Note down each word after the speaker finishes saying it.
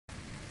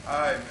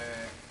Alright,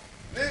 man.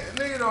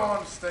 Nigga don't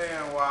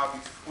understand why I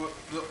be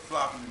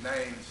flip-flopping the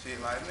name and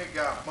shit. Like, nigga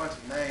got a bunch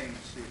of names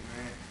and shit,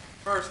 man.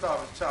 First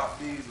off, it's Chop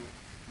Diesel.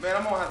 Man,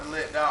 I'm gonna have to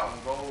let that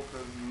one go,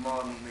 because the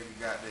mother nigga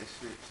got that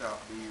shit, Chop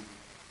Diesel.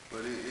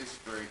 But it's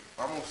straight.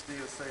 I'm gonna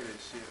still say that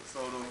shit. So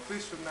the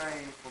official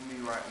name for me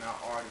right now,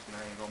 artist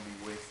name, gonna be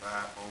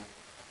Westside, bro. You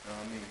know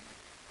what I mean?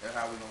 That's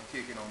how we gonna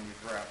kick it on this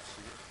rap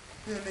shit.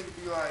 Then nigga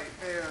be like,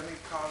 man,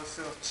 nigga call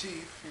himself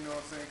Chief, you know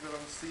what I'm saying? Because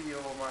I'm CEO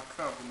of my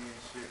company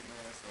and shit,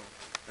 man. So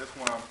that's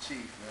why I'm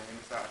Chief, man.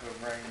 It's out here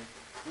raining.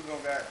 We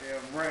gonna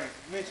goddamn rain.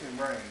 Mention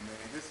rain,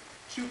 man. Just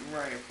shoot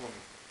rain for me.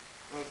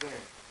 You know what I'm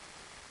saying?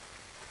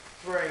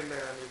 It's rain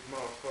down this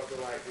motherfucker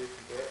like this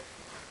and that.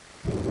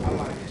 I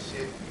like this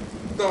shit.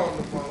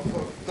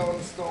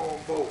 Thunderstorm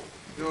boat.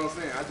 You know what I'm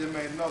saying? I just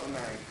made another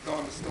name,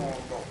 Thunderstorm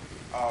boat,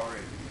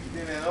 already.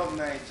 Then that other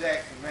name,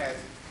 Jackson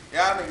Massey.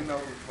 Y'all niggas know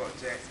who the fuck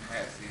Jackson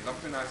Massey is. I'm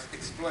finna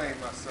explain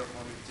myself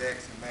on this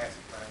Jackson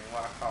Massey thing,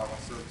 why I call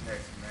myself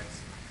Jackson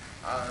Massey.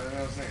 You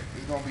know what I'm saying?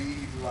 It's gonna be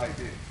easy like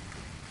this.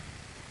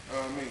 You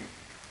know what I mean?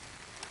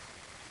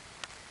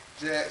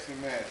 Jackson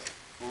Massey,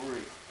 for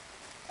real.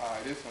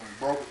 Alright, this one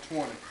broke a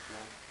 20. So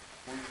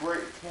when you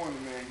break the 20,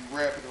 man, you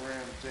wrap it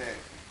around the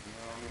Jackson. You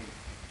know what I mean?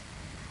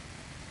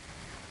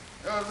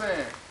 You know what I'm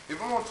saying? If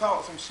I'm gonna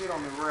talk some shit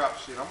on the rap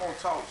shit, I'm gonna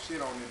talk shit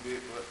on this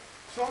bit, but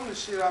some of the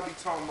shit I be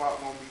talking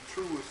about gonna be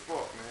true as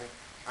fuck, man.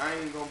 I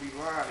ain't gonna be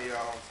lying to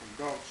y'all on some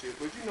dumb shit,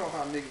 but you know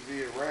how niggas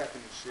is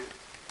rapping and shit.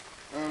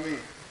 You know what I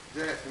mean?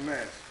 Jackson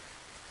Massey.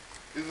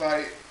 It's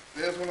like,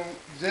 that's what I'm,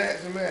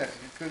 Jackson Massey,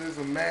 because it's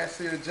a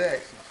Massey of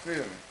Jackson,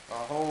 feel me?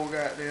 A whole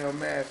goddamn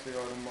Massey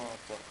of the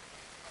motherfucker.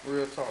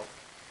 Real talk.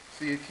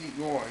 See it keep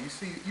going. You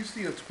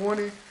see a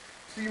 20,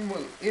 see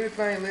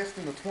anything less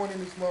than a 20 in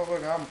this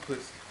motherfucker, I'm a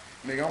pussy.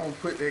 Nigga, I'm gonna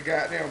put that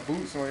goddamn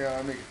boots on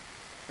y'all nigga.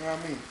 You know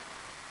what I mean?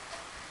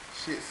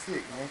 Shit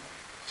sick, man.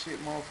 Shit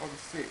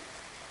motherfucking sick.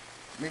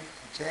 Nigga,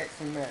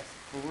 Jackson Massey.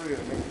 For real,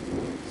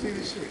 nigga. See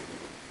this shit?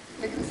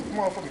 Nigga, this is a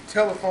motherfucking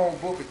telephone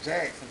book of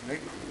Jackson,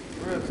 nigga.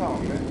 Real talk,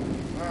 man.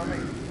 You know what I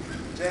mean?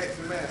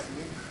 Jackson Massey,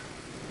 nigga.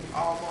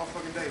 All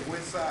motherfucking day.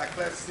 Westside,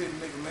 Classic City,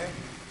 nigga, man.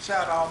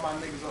 Shout out to all my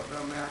niggas up there,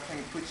 man. I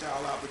can't put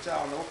y'all out, but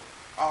y'all know.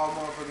 All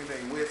motherfucking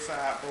day.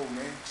 Westside, bro,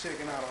 man.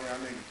 Checking out on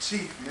y'all nigga.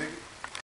 Chief, nigga.